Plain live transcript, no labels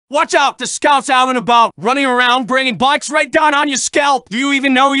Watch out, the scouts out and about, running around, bringing bikes right down on your scalp. Do you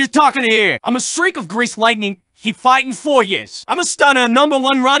even know who you're talking to here? I'm a streak of greased lightning. Keep fighting 4 years. I'm a stunner,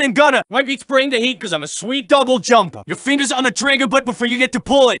 #1 running gunner. Might be spraying the heat cause I'm a sweet double jumper. Your finger's on the trigger, but before you get to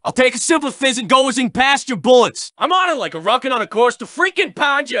pull it, I'll take a simple fizz and go whizzing past your bullets. I'm on it like a rocket on a course to freaking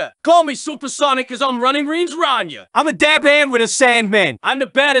pound ya. Call me supersonic cause I'm running rings round ya. I'm a dab hand with a Sandman. I'm the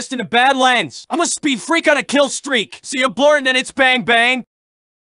baddest in the Badlands. I'm a speed freak on a kill streak. See a blur and then it's bang bang.